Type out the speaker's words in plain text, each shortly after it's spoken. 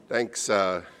Thanks,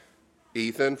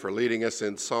 Ethan, for leading us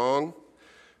in song.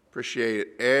 Appreciate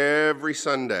it every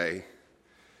Sunday.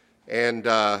 And,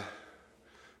 of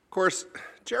course,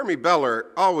 Jeremy Beller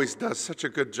always does such a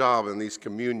good job in these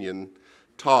communion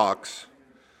talks.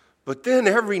 But then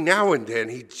every now and then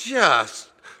he just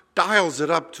dials it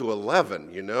up to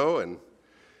 11, and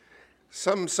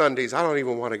some Sundays I don't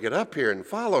even want to get up here and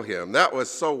follow him. That was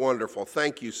so wonderful.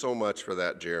 Thank you so much for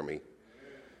that, Jeremy.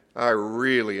 I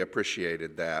really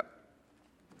appreciated that.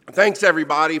 Thanks,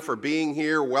 everybody, for being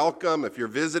here. Welcome. If you're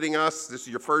visiting us, this is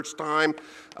your first time,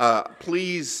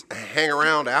 please hang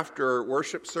around after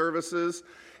worship services.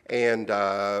 And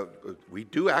we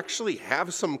do actually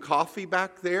have some coffee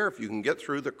back there. If you can get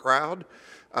through the crowd,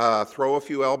 throw a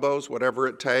few elbows, whatever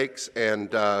it takes,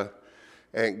 and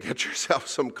get yourself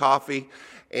some coffee.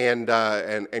 And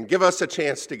give us a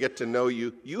chance to get to know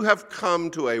you. You have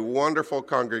come to a wonderful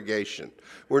congregation.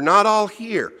 We're not all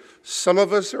here. Some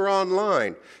of us are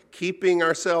online, keeping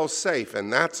ourselves safe,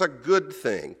 and that's a good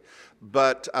thing.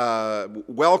 But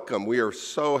welcome. We are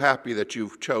so happy that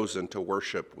you've chosen to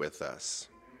worship with us.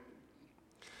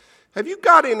 Have you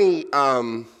got any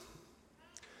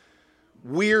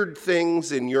weird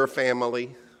things in your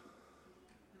family?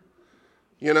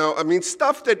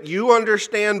 Stuff that you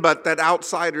understand, but that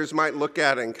outsiders might look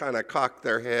at and kind of cock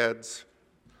their heads.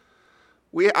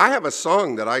 I have a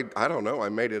song that I don't know, I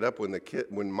made it up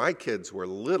when my kids were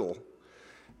little.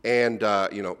 And,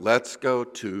 let's go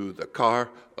to the car,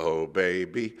 oh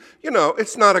baby.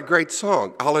 It's not a great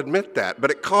song, I'll admit that.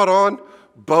 But it caught on.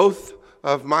 Both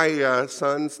of my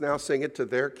sons now sing it to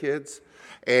their kids.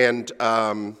 And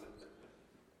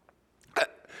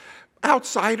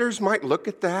outsiders might look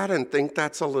at that and think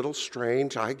that's a little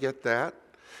strange. I get that.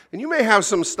 And you may have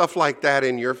some stuff like that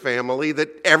in your family that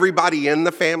everybody in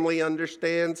the family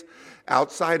understands.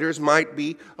 Outsiders might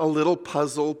be a little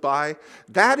puzzled by.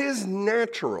 That is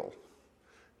natural.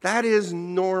 That is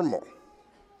normal.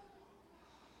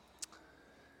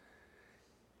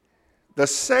 The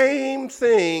same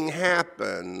thing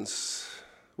happens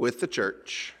with the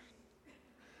church.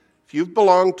 If you've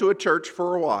belonged to a church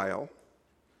for a while,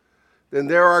 then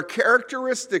there are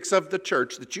characteristics of the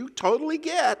church that you totally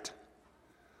get.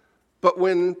 But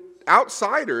when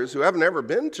outsiders who haven't ever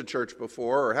been to church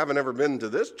before or haven't ever been to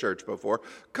this church before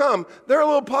come, they're a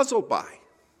little puzzled by.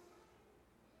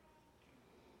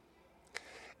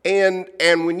 And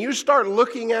when you start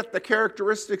looking at the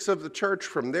characteristics of the church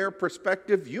from their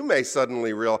perspective, you may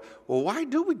suddenly realize, well, why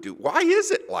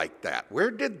is it like that? Where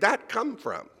did that come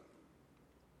from?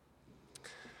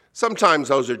 Sometimes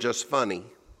those are just funny.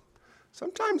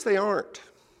 Sometimes they aren't.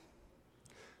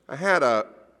 I had a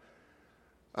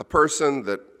person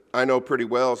that I know pretty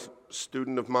well, a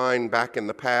student of mine back in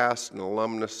the past, an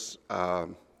alumnus,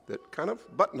 that kind of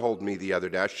buttonholed me the other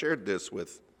day. I shared this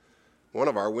with one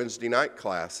of our Wednesday night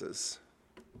classes.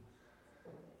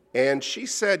 And she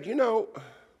said,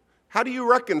 how do you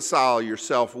reconcile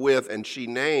yourself with, and she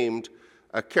named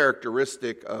a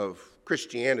characteristic of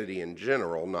Christianity in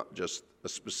general, not just a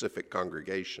specific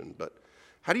congregation, but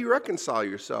how do you reconcile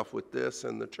yourself with this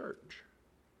in the church?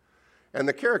 And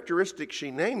the characteristic she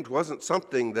named wasn't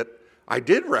something that I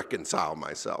did reconcile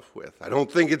myself with. I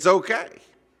don't think it's okay.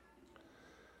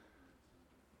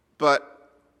 But,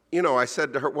 I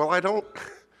said to her, well, I don't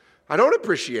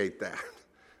appreciate that.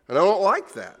 And I don't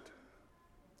like that.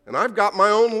 And I've got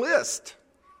my own list.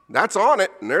 That's on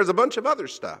it, and there's a bunch of other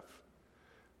stuff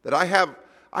that I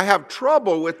have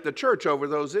trouble with the church over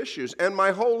those issues. And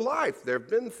my whole life, there have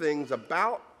been things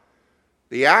about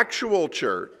the actual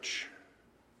church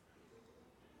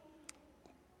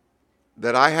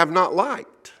that I have not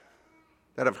liked,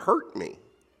 that have hurt me.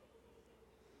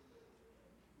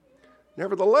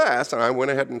 Nevertheless, and I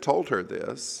went ahead and told her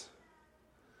this,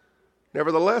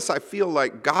 nevertheless, I feel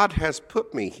like God has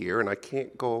put me here and I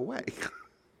can't go away.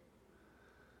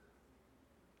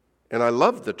 And I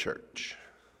love the church,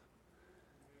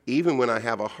 even when I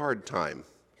have a hard time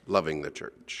loving the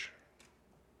church.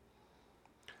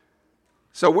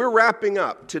 So we're wrapping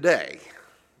up today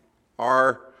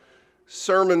our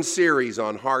sermon series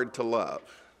on Hard to Love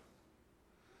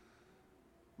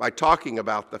by talking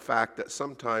about the fact that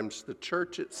sometimes the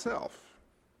church itself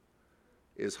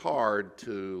is hard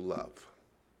to love.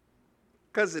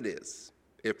 Because it is,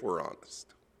 if we're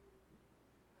honest.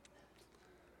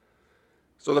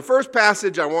 So the first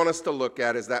passage I want us to look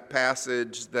at is that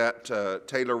passage that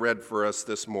Taylor read for us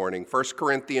this morning, 1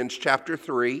 Corinthians chapter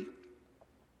 3,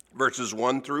 verses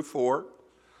 1 through 4.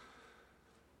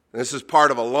 This is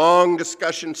part of a long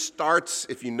discussion.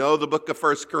 If you know the book of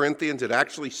 1 Corinthians, it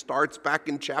actually starts back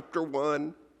in chapter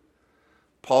 1.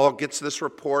 Paul gets this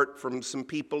report from some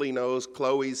people he knows,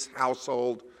 Chloe's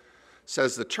household,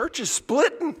 says the church is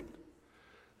splitting.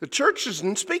 The church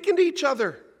isn't speaking to each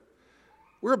other.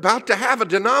 We're about to have a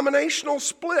denominational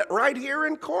split right here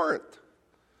in Corinth.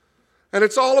 And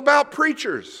it's all about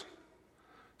preachers.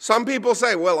 Some people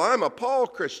say, well, I'm a Paul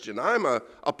Christian, I'm a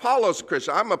Apollos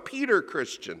Christian, I'm a Peter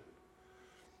Christian.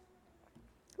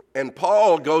 And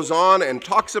Paul goes on and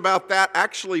talks about that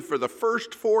actually for the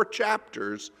first 4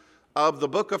 chapters of the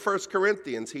book of 1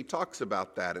 Corinthians. He talks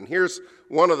about that. And here's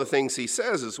one of the things he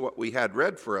says is what we had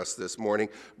read for us this morning.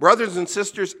 Brothers and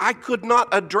sisters, I could not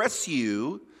address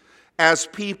you as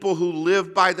people who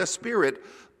live by the Spirit,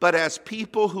 but as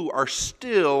people who are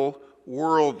still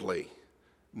worldly,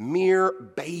 mere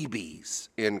babies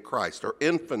in Christ or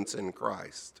infants in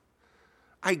Christ.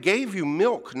 I gave you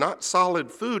milk, not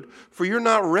solid food, for you're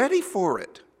not ready for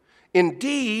it.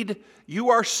 Indeed, you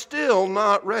are still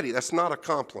not ready. That's not a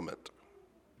compliment.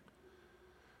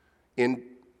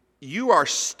 You are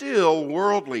still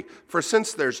worldly. For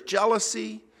since there's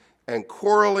jealousy and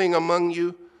quarreling among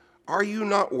you, are you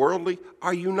not worldly?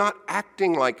 Are you not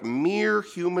acting like mere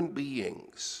human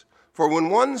beings? For when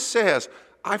one says,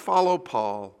 I follow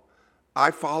Paul,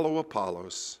 I follow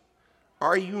Apollos,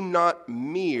 are you not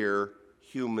mere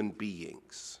human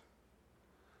beings?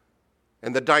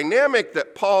 And the dynamic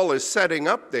that Paul is setting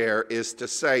up there is to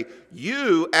say,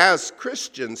 you as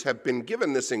Christians have been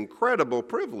given this incredible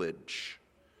privilege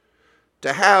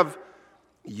to have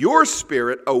your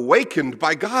spirit awakened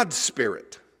by God's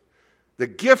Spirit. The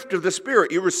gift of the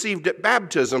Spirit you received at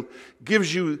baptism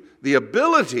gives you the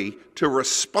ability to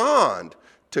respond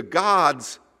to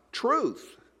God's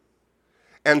truth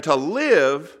and to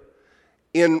live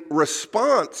in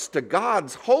response to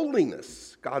God's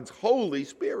holiness, God's Holy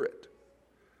Spirit.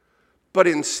 But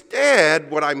instead,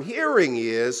 what I'm hearing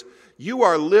is you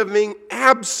are living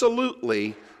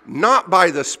absolutely not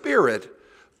by the Spirit,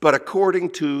 but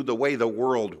according to the way the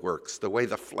world works, the way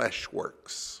the flesh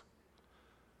works,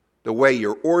 the way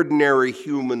your ordinary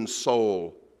human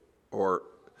soul or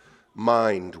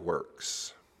mind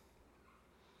works.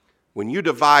 When you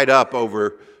divide up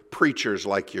over preachers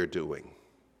like you're doing,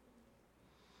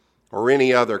 or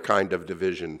any other kind of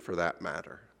division for that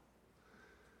matter.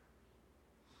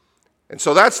 And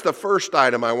so that's the first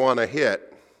item I want to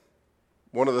hit.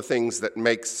 One of the things that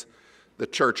makes the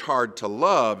church hard to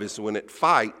love is when it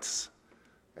fights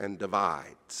and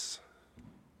divides.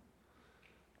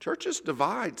 Churches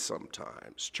divide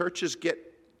sometimes. Churches get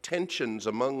tensions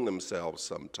among themselves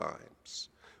sometimes.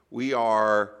 We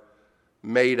are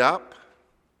made up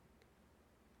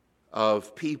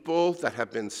of people that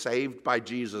have been saved by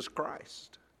Jesus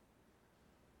Christ.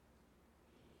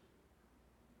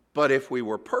 But if we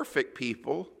were perfect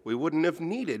people, we wouldn't have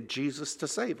needed Jesus to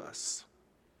save us.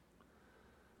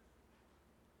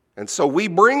 And so we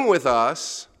bring with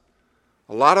us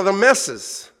a lot of the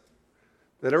messes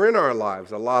that are in our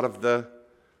lives, a lot of the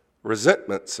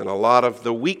resentments and a lot of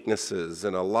the weaknesses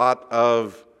and a lot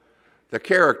of the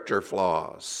character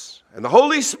flaws. And the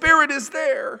Holy Spirit is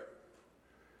there.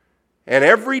 And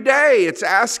every day it's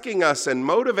asking us and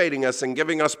motivating us and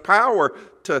giving us power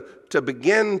to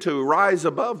begin to rise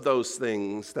above those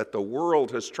things that the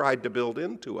world has tried to build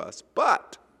into us.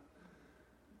 But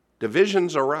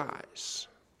divisions arise.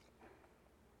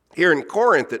 Here in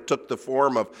Corinth, it took the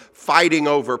form of fighting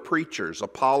over preachers.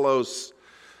 Apollos,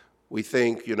 we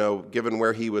think, given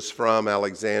where he was from,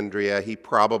 Alexandria, he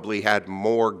probably had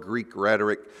more Greek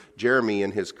rhetoric. Jeremy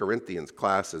in his Corinthians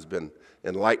class has been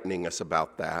enlightening us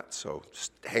about that. So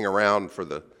just hang around for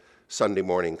the Sunday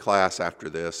morning class after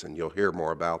this and you'll hear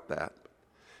more about that.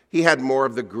 He had more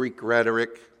of the Greek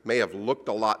rhetoric, may have looked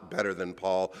a lot better than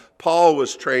Paul. Paul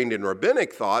was trained in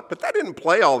rabbinic thought, but that didn't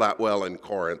play all that well in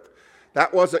Corinth.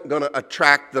 That wasn't going to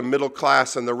attract the middle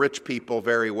class and the rich people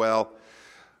very well.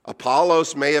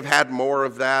 Apollos may have had more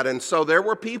of that. And so there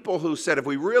were people who said, if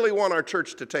we really want our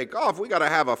church to take off, we got to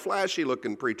have a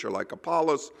flashy-looking preacher like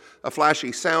Apollos, a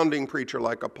flashy-sounding preacher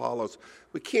like Apollos.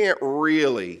 We can't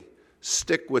really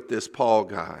stick with this Paul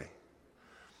guy.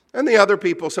 And the other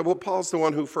people said, well, Paul's the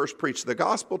one who first preached the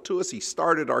gospel to us. He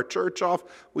started our church off.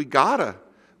 We gotta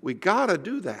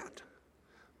do that.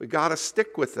 We gotta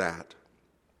stick with that.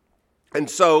 And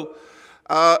so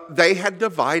they had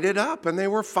divided up and they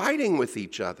were fighting with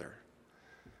each other.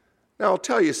 Now, I'll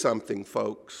tell you something,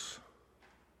 folks.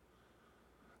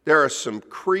 There are some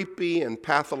creepy and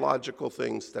pathological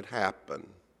things that happen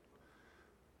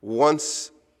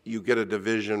once you get a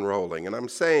division rolling. And I'm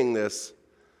saying this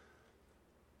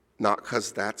not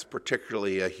because that's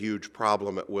particularly a huge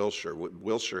problem at Wilshire.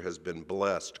 Wilshire has been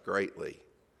blessed greatly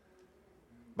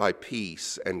by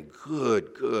peace and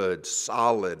good,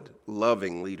 solid,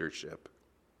 loving leadership.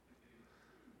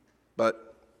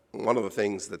 But one of the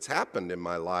things that's happened in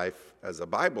my life as a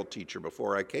Bible teacher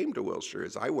before I came to Wilshire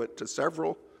is I went to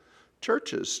several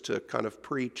churches to kind of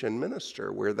preach and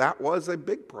minister where that was a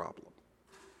big problem.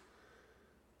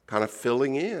 Kind of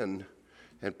filling in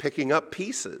and picking up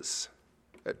pieces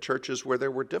at churches where there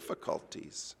were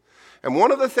difficulties. And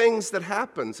one of the things that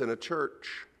happens in a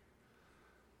church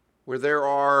where there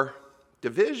are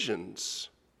divisions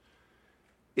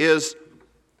is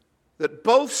that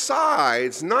both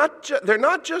sides,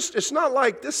 it's not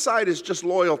like this side is just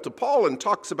loyal to Paul and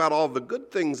talks about all the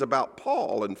good things about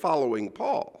Paul and following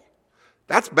Paul.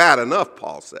 That's bad enough,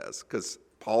 Paul says, because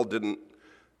Paul didn't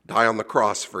die on the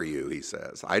cross for you, he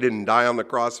says. I didn't die on the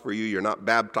cross for you. You're not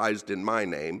baptized in my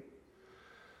name.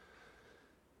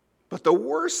 But the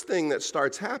worst thing that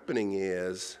starts happening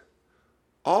is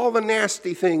all the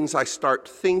nasty things I start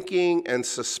thinking and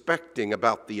suspecting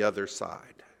about the other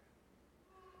side.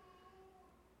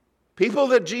 People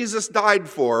that Jesus died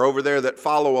for over there that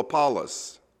follow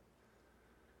Apollos,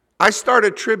 I start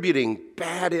attributing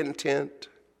bad intent,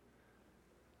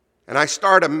 and I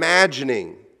start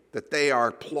imagining that they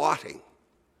are plotting.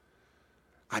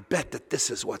 I bet that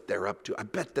this is what they're up to. I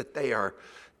bet that they are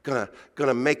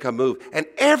gonna make a move. And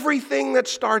everything that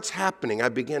starts happening, I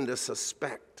begin to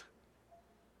suspect.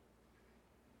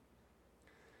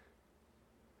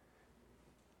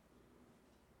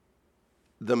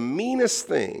 The meanest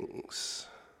things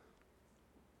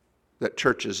that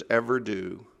churches ever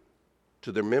do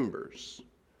to their members,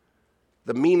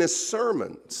 the meanest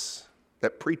sermons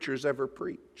that preachers ever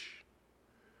preach,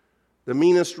 the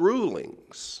meanest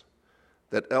rulings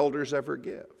that elders ever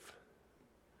give,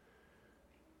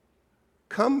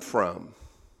 come from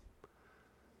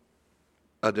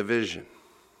a division.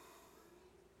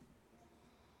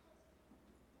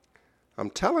 I'm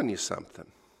telling you something.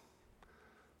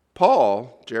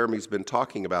 Paul, Jeremy's been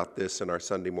talking about this in our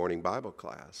Sunday morning Bible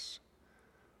class.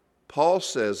 Paul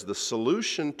says the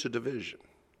solution to division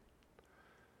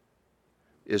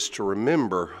is to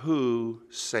remember who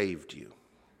saved you.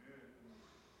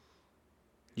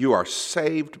 You are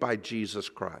saved by Jesus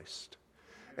Christ.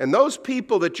 And those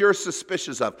people that you're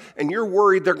suspicious of, and you're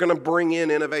worried they're going to bring in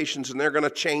innovations and they're going to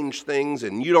change things,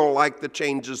 and you don't like the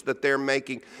changes that they're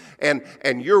making, and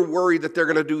you're worried that they're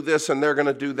going to do this and they're going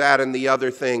to do that and the other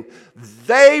thing,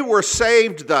 they were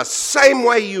saved the same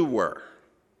way you were.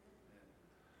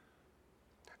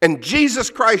 And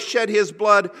Jesus Christ shed his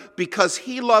blood because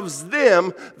he loves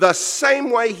them the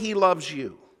same way he loves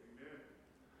you.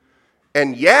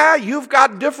 And yeah, you've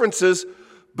got differences,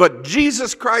 but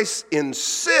Jesus Christ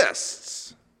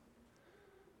insists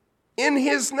in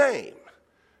his name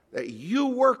that you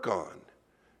work on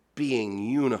being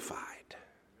unified,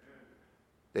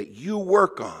 that you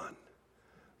work on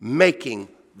making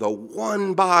the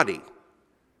one body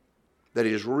that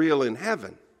is real in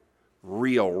heaven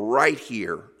real right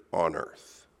here on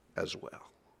earth as well.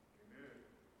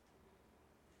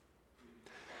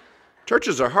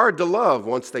 Churches are hard to love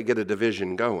once they get a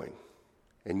division going.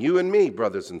 And you and me,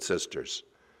 brothers and sisters,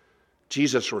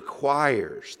 Jesus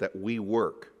requires that we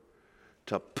work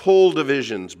to pull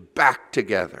divisions back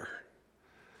together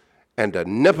and to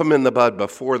nip them in the bud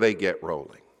before they get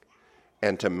rolling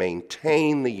and to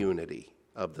maintain the unity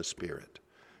of the Spirit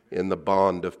in the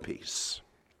bond of peace.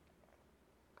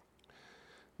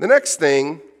 The next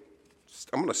thing,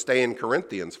 I'm going to stay in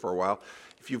Corinthians for a while.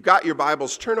 If you've got your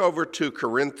Bibles, turn over to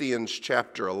Corinthians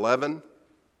chapter 11.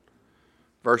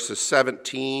 Verses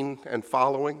 17 and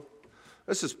following.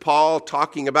 This is Paul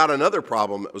talking about another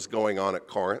problem that was going on at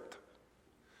Corinth.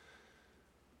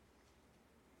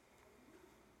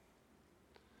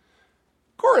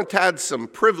 Corinth had some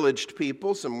privileged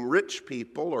people, some rich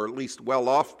people, or at least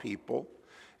well-off people,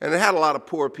 and it had a lot of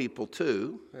poor people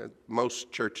too.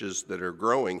 Most churches that are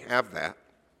growing have that.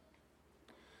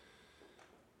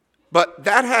 But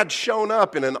that had shown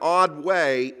up in an odd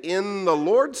way in the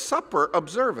Lord's Supper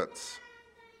observance.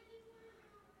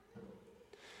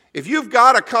 If you've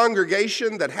got a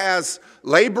congregation that has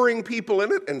laboring people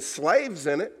in it and slaves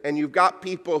in it, and you've got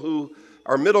people who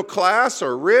are middle class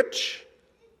or rich,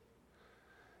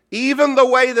 even the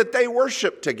way that they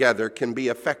worship together can be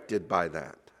affected by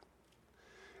that.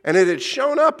 And it had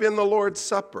shown up in the Lord's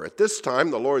Supper. At this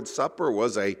time, the Lord's Supper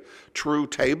was a true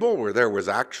table where there was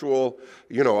actual,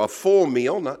 a full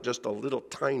meal, not just a little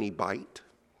tiny bite,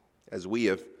 as we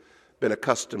have been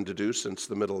accustomed to do since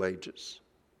the Middle Ages.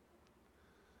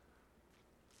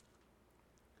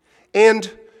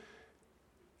 And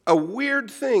a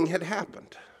weird thing had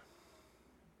happened.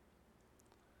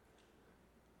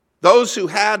 Those who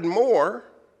had more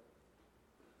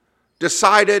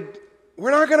decided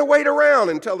we're not going to wait around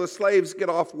until the slaves get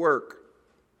off work.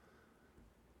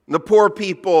 The poor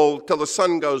people till the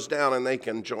sun goes down and they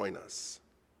can join us.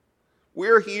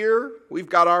 We're here. We've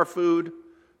got our food.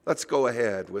 Let's go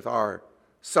ahead with our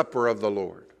supper of the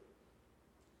Lord.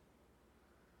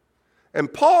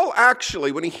 And Paul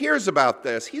actually, when he hears about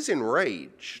this, he's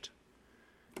enraged.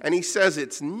 And he says,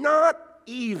 it's not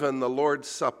even the Lord's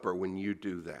Supper when you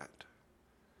do that.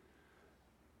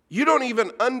 You don't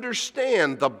even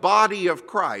understand the body of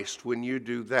Christ when you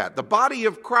do that. The body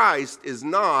of Christ is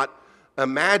not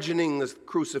imagining the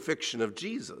crucifixion of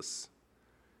Jesus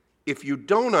if you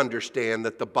don't understand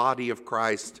that the body of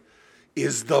Christ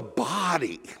is the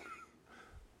body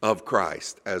of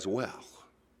Christ as well.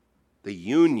 The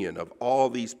union of all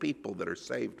these people that are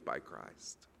saved by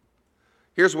Christ.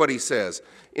 Here's what he says.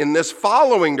 In this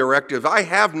following directive, I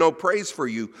have no praise for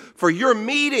you, for your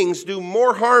meetings do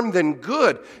more harm than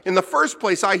good. In the first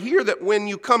place, I hear that when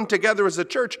you come together as a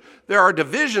church, there are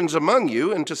divisions among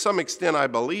you, and to some extent I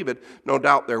believe it. No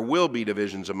doubt there will be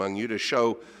divisions among you to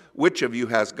show which of you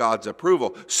has God's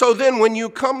approval. So then when you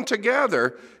come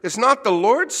together, it's not the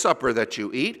Lord's Supper that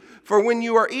you eat, for when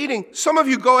you are eating, some of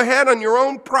you go ahead on your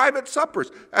own private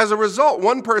suppers. As a result,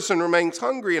 one person remains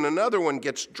hungry and another one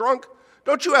gets drunk.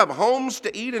 Don't you have homes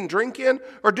to eat and drink in?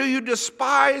 Or do you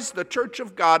despise the church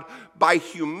of God by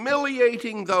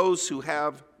humiliating those who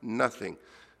have nothing?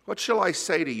 What shall I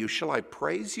say to you? Shall I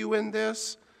praise you in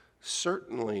this?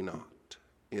 Certainly not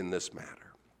in this matter.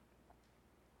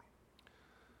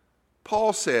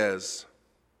 Paul says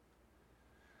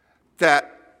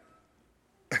that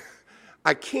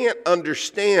I can't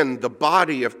understand the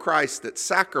body of Christ that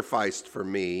sacrificed for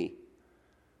me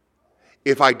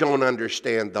if I don't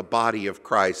understand the body of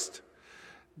Christ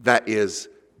that is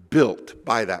built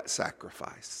by that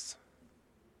sacrifice.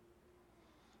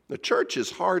 The church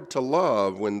is hard to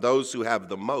love when those who have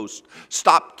the most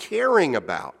stop caring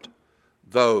about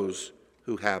those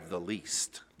who have the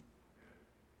least.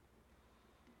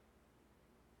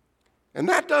 And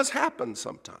that does happen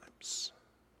sometimes.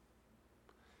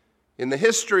 In the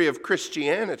history of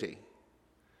Christianity,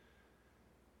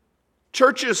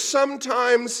 churches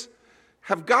sometimes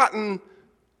have gotten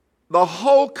the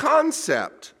whole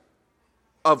concept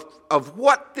of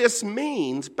what this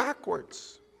means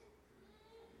backwards.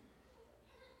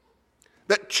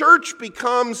 That church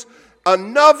becomes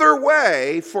another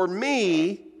way for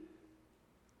me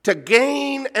to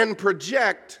gain and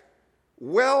project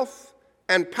wealth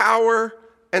and power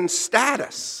and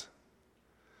status.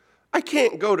 I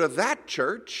can't go to that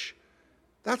church.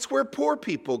 That's where poor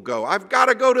people go. I've got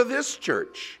to go to this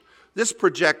church. This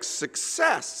projects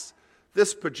success.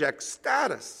 This projects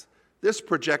status. This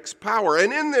projects power.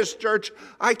 And in this church,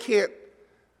 I can't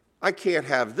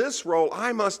have this role.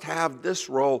 I must have this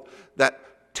role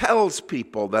that tells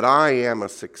people that I am a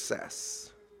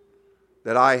success,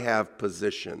 that I have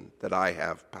position, that I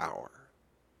have power.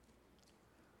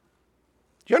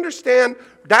 Do you understand?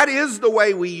 That is the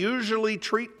way we usually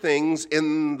treat things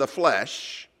in the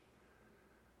flesh.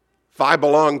 If I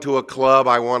belong to a club,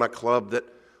 I want a club that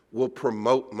will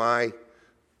promote my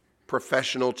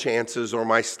professional chances or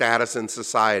my status in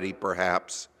society,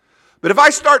 perhaps. But if I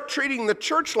start treating the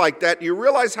church like that, you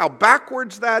realize how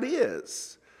backwards that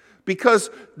is. Because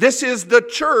this is the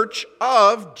church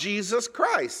of Jesus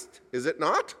Christ, is it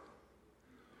not?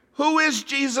 Who is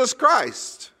Jesus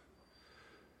Christ?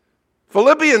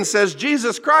 Philippians says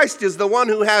Jesus Christ is the one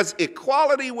who has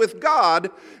equality with God,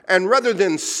 and rather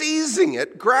than seizing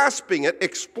it, grasping it,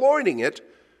 exploiting it,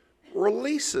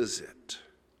 releases it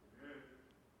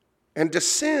and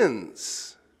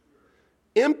descends,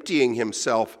 emptying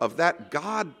himself of that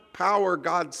God power,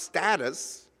 God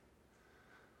status,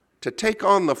 to take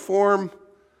on the form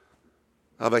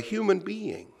of a human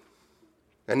being.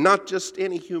 And not just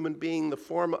any human being, the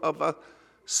form of a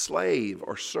slave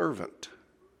or servant.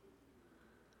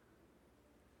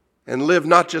 And live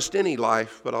not just any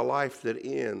life, but a life that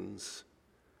ends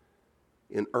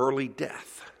in early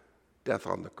death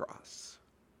on the cross.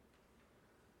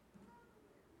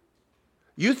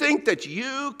 You think that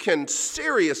you can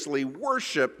seriously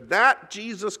worship that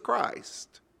Jesus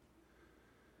Christ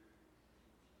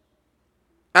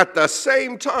at the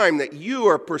same time that you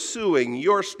are pursuing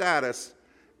your status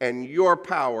and your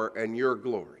power and your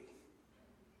glory?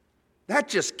 That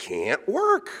just can't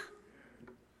work.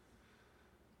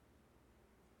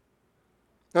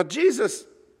 Now, Jesus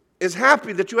is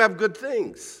happy that you have good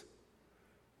things.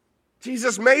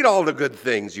 Jesus made all the good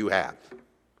things you have.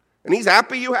 And he's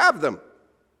happy you have them.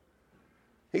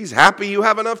 He's happy you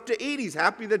have enough to eat. He's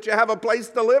happy that you have a place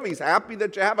to live. He's happy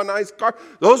that you have a nice car.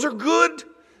 Those are good.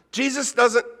 Jesus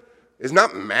doesn't, is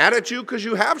not mad at you because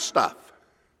you have stuff.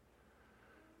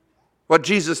 What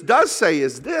Jesus does say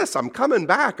is this: I'm coming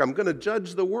back. I'm going to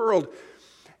judge the world.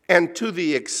 And to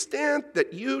the extent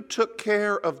that you took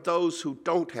care of those who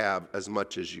don't have as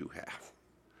much as you have,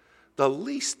 the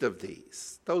least of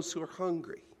these, those who are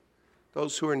hungry,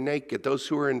 those who are naked, those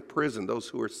who are in prison, those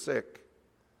who are sick,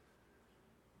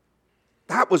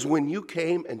 that was when you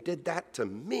came and did that to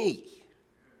me.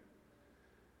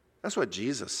 That's what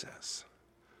Jesus says.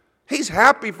 He's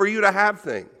happy for you to have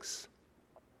things.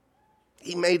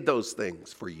 He made those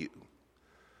things for you.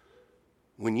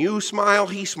 When you smile,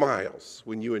 he smiles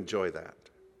when you enjoy that.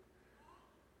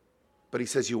 But he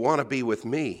says, you want to be with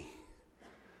me?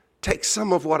 Take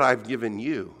some of what I've given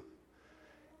you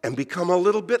and become a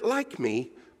little bit like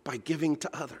me by giving to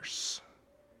others.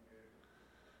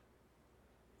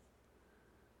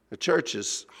 The church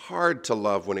is hard to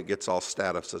love when it gets all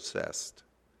status obsessed.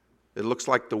 It looks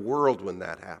like the world when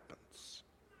that happens.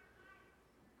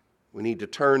 We need to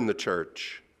turn the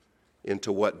church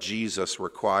into what Jesus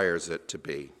requires it to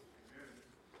be.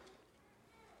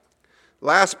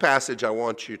 Last passage I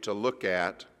want you to look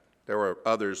at, there were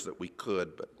others that we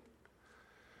could, but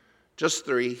just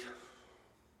 3.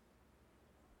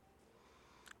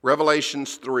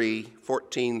 Revelations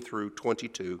 3:14 through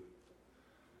 22.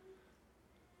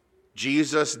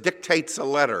 Jesus dictates a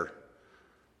letter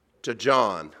to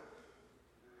John.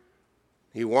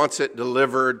 He wants it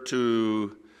delivered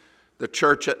to the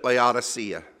church at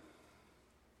Laodicea,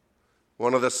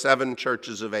 one of the 7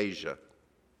 churches of Asia.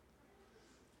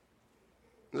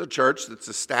 It's a church that's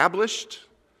established.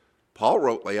 Paul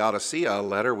wrote Laodicea a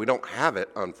letter. We don't have it,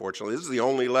 unfortunately. This is the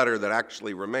only letter that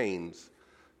actually remains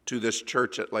to this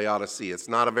church at Laodicea. It's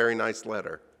not a very nice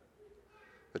letter.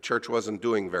 The church wasn't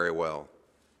doing very well.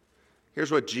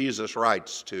 Here's what Jesus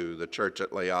writes to the church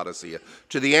at Laodicea.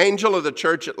 To the angel of the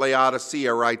church at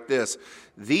Laodicea write this: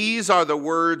 these are the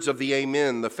words of the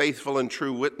Amen, the faithful and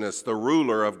true witness, the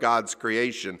ruler of God's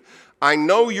creation. I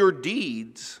know your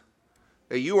deeds,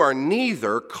 that you are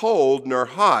neither cold nor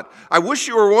hot. I wish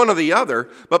you were one or the other,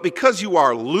 but because you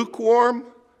are lukewarm,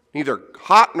 neither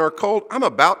hot nor cold, I'm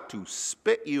about to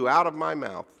spit you out of my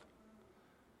mouth.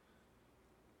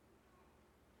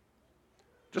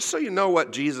 Just so you know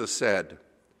what Jesus said,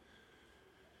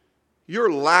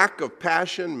 your lack of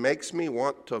passion makes me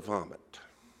want to vomit.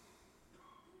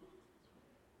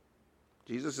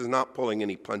 Jesus is not pulling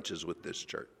any punches with this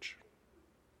church.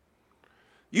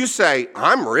 You say,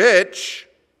 I'm rich.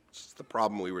 This is the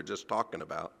problem we were just talking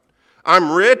about.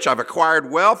 I'm rich, I've acquired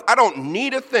wealth, I don't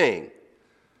need a thing.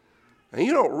 And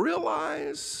you don't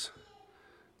realize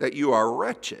that you are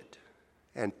wretched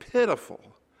and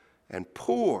pitiful and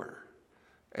poor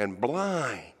and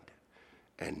blind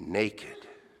and naked.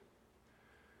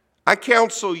 I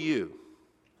counsel you,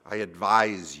 I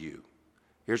advise you,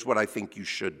 here's what I think you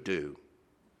should do: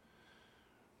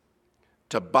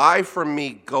 to buy from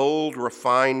me gold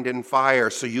refined in fire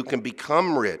so you can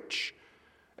become rich,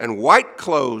 and white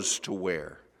clothes to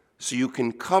wear so you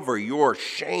can cover your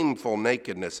shameful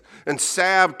nakedness, and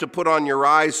salve to put on your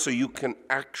eyes so you can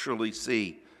actually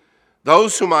see.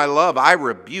 Those whom I love, I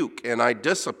rebuke and I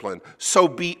discipline. So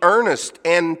be earnest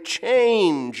and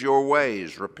change your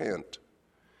ways. Repent.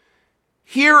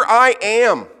 Here I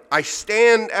am. I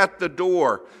stand at the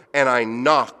door and I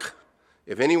knock.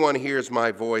 If anyone hears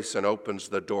my voice and opens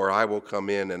the door, I will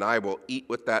come in and I will eat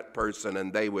with that person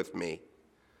and they with me.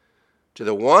 To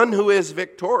the one who is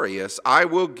victorious, I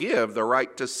will give the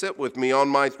right to sit with me on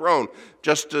my throne,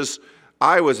 just as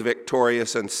I was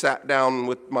victorious and sat down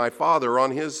with my Father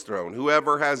on his throne.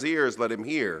 Whoever has ears, let him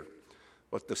hear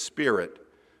what the Spirit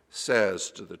says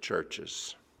to the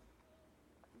churches.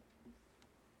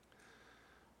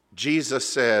 Jesus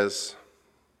says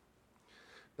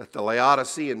that the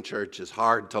Laodicean church is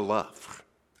hard to love.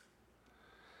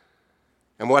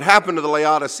 And what happened to the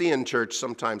Laodicean church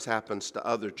sometimes happens to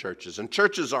other churches. And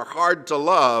churches are hard to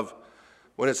love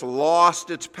when it's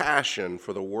lost its passion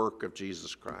for the work of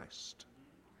Jesus Christ.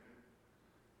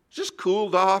 Just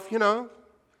cooled off,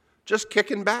 just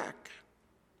kicking back,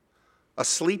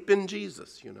 asleep in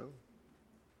Jesus,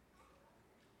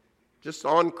 just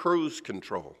on cruise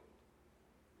control.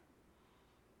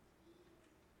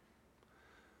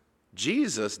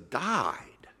 Jesus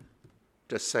died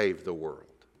to save the world.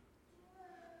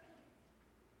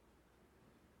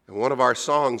 And one of our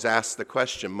songs asks the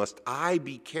question, must I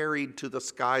be carried to the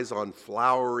skies on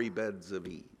flowery beds of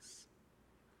ease?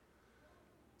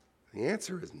 The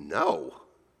answer is no.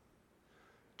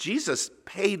 Jesus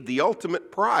paid the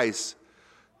ultimate price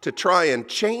to try and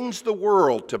change the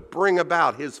world to bring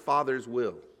about his Father's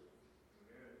will.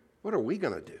 What are we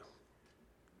going to do?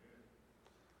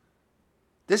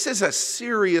 This is a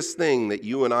serious thing that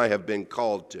you and I have been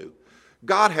called to.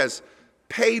 God has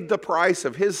paid the price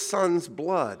of his Son's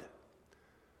blood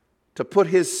to put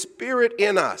his Spirit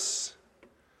in us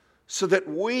so that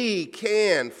we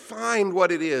can find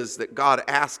what it is that God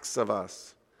asks of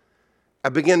us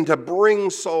and begin to bring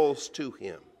souls to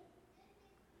him.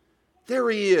 There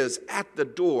he is at the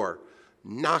door,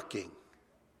 knocking.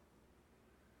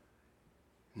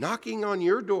 Knocking on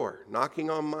your door, knocking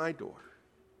on my door.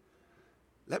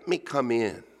 Let me come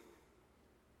in.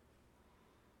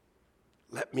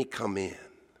 Let me come in.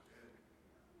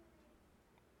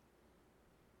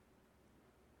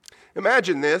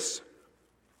 Imagine this.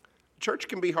 Church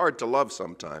can be hard to love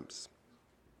sometimes.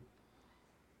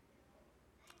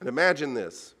 And imagine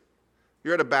this.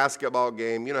 You're at a basketball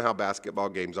game. You know how basketball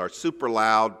games are. Super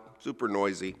loud, super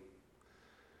noisy.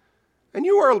 And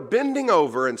you are bending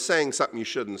over and saying something you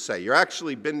shouldn't say. You're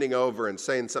actually bending over and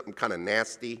saying something kind of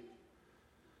nasty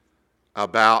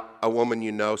about a woman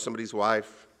you know, somebody's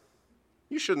wife.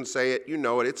 You shouldn't say it. You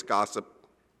know it. It's gossip.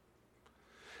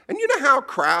 And you know how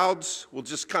crowds will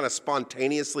just kind of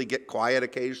spontaneously get quiet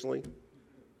occasionally?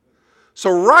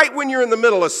 So right when you're in the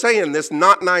middle of saying this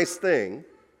not nice thing,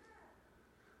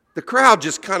 the crowd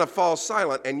just kind of falls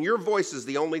silent, and your voice is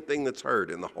the only thing that's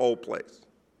heard in the whole place.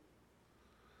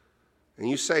 And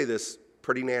you say this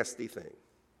pretty nasty thing.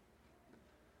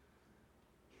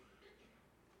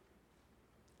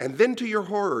 And then to your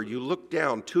horror, you look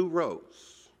down 2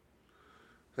 rows,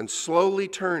 and slowly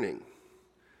turning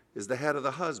is the head of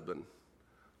the husband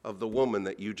of the woman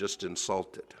that you just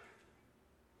insulted.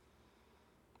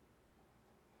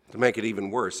 To make it even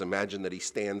worse, imagine that he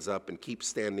stands up and keeps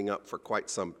standing up for quite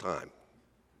some time.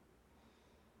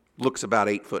 Looks about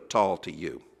 8 foot tall to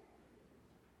you.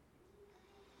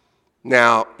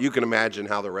 Now, you can imagine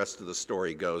how the rest of the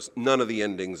story goes. None of the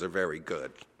endings are very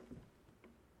good.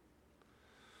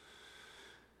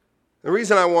 The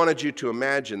reason I wanted you to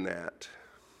imagine that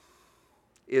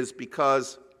is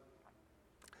because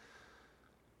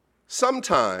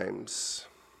sometimes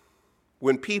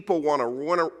when people want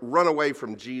to run away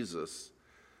from Jesus,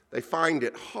 they find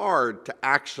it hard to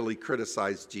actually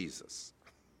criticize Jesus.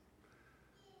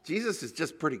 Jesus is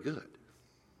just pretty good.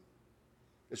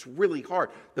 It's really hard.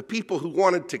 The people who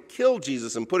wanted to kill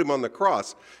Jesus and put him on the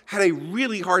cross had a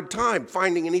really hard time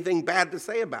finding anything bad to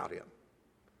say about him.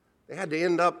 They had to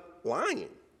end up lying.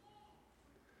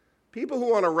 People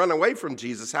who want to run away from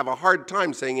Jesus have a hard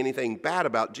time saying anything bad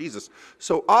about Jesus.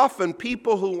 So often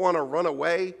people who want to run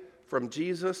away from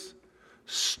Jesus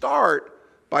start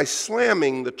by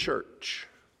slamming the church.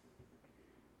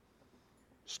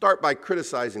 Start by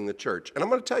criticizing the church. And I'm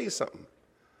going to tell you something.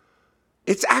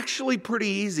 It's actually pretty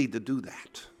easy to do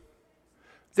that.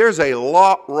 There's a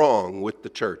lot wrong with the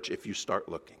church if you start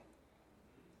looking.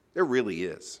 There really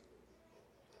is.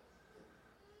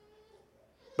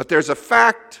 But there's a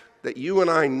fact that you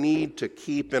and I need to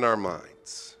keep in our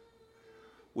minds.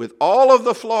 With all of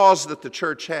the flaws that the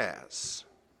church has,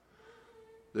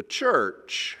 the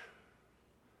church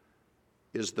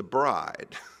is the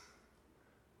bride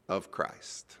of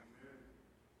Christ.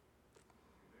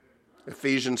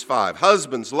 Ephesians 5.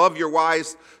 Husbands, love your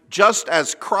wives just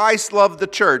as Christ loved the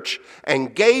church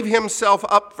and gave himself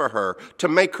up for her to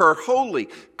make her holy,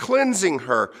 cleansing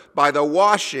her by the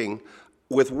washing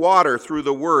with water through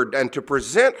the word, and to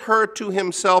present her to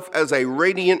himself as a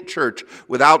radiant church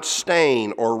without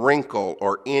stain or wrinkle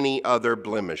or any other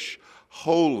blemish,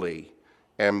 holy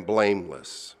and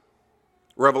blameless.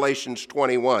 Revelations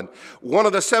 21. One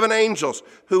of the 7 angels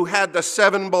who had the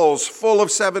 7 bowls full of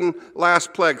 7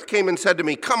 last plagues came and said to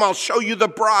me, "Come, I'll show you the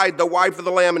bride, the wife of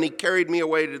the Lamb." And he carried me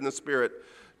away in the Spirit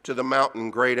to the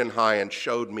mountain great and high and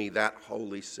showed me that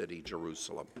holy city,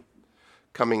 Jerusalem,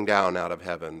 coming down out of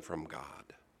heaven from God.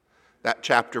 That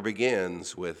chapter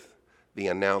begins with the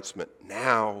announcement,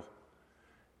 now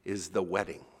is the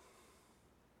wedding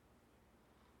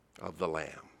of the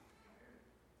Lamb.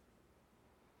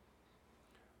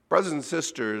 Brothers and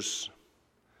sisters,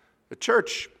 the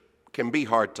church can be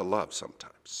hard to love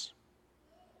sometimes.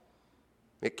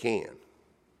 It can.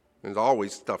 There's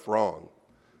always stuff wrong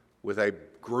with a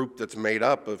group that's made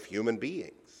up of human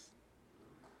beings.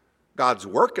 God's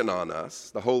working on us.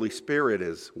 The Holy Spirit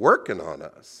is working on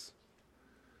us.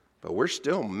 But we're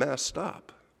still messed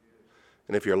up.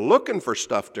 And if you're looking for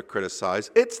stuff to criticize,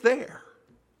 it's there.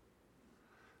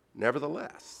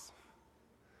 Nevertheless,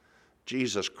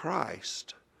 Jesus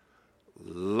Christ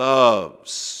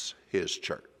loves his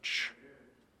church.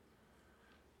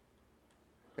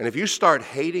 And if you start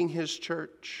hating his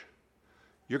church,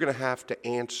 you're going to have to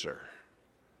answer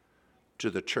to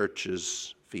the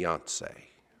church's fiancé,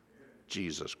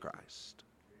 Jesus Christ.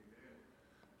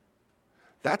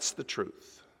 That's the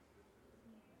truth.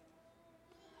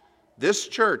 This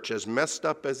church, as messed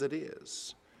up as it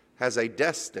is, has a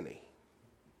destiny.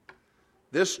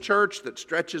 This church that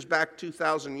stretches back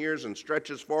 2,000 years and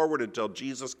stretches forward until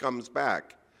Jesus comes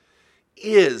back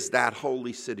is that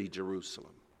holy city,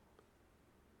 Jerusalem.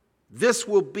 This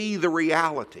will be the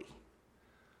reality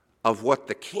of what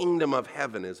the kingdom of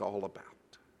heaven is all about.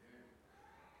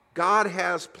 God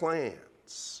has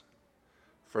plans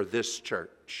for this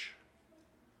church.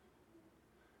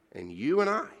 And you and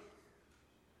I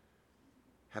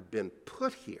have been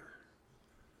put here,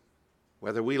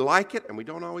 whether we like it, and we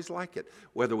don't always like it,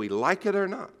 whether we like it or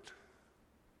not,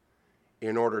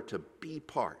 in order to be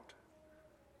part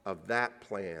of that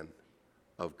plan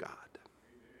of God.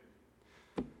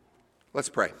 Let's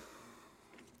pray.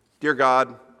 Dear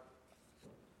God,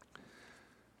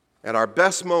 at our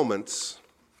best moments,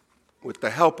 with the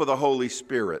help of the Holy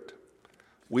Spirit,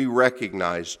 we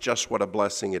recognize just what a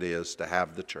blessing it is to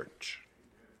have the church.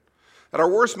 At our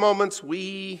worst moments,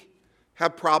 we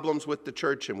have problems with the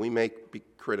church and we may be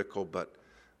critical, but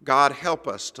God, help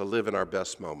us to live in our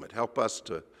best moment. Help us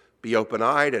to be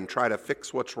open-eyed and try to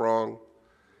fix what's wrong.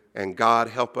 And God,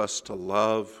 help us to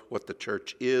love what the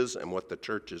church is and what the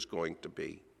church is going to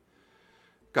be.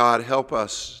 God, help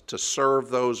us to serve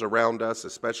those around us,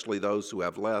 especially those who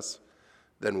have less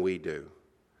than we do.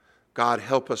 God,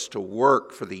 help us to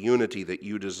work for the unity that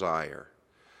you desire,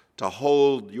 to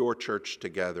hold your church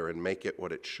together and make it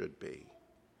what it should be.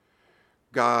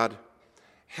 God,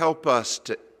 help us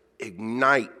to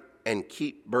ignite and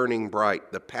keep burning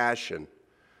bright the passion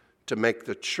to make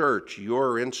the church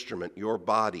your instrument, your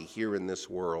body here in this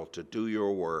world, to do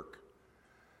your work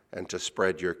and to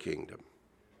spread your kingdom.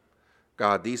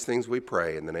 God, these things we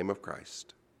pray in the name of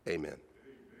Christ. Amen.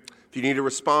 If you need to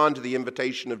respond to the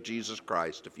invitation of Jesus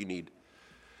Christ, if you need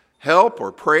help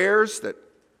or prayers that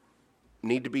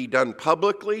need to be done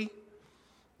publicly,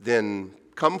 then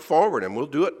come forward and we'll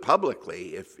do it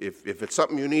publicly. If it's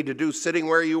something you need to do sitting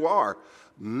where you are,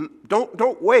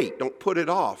 don't wait. Don't put it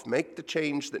off. Make the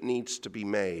change that needs to be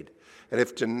made. And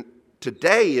if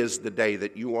today is the day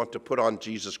that you want to put on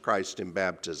Jesus Christ in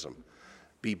baptism,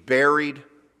 be buried,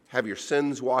 have your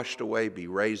sins washed away, be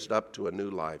raised up to a new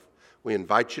life, we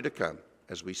invite you to come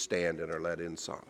as we stand and are led in song.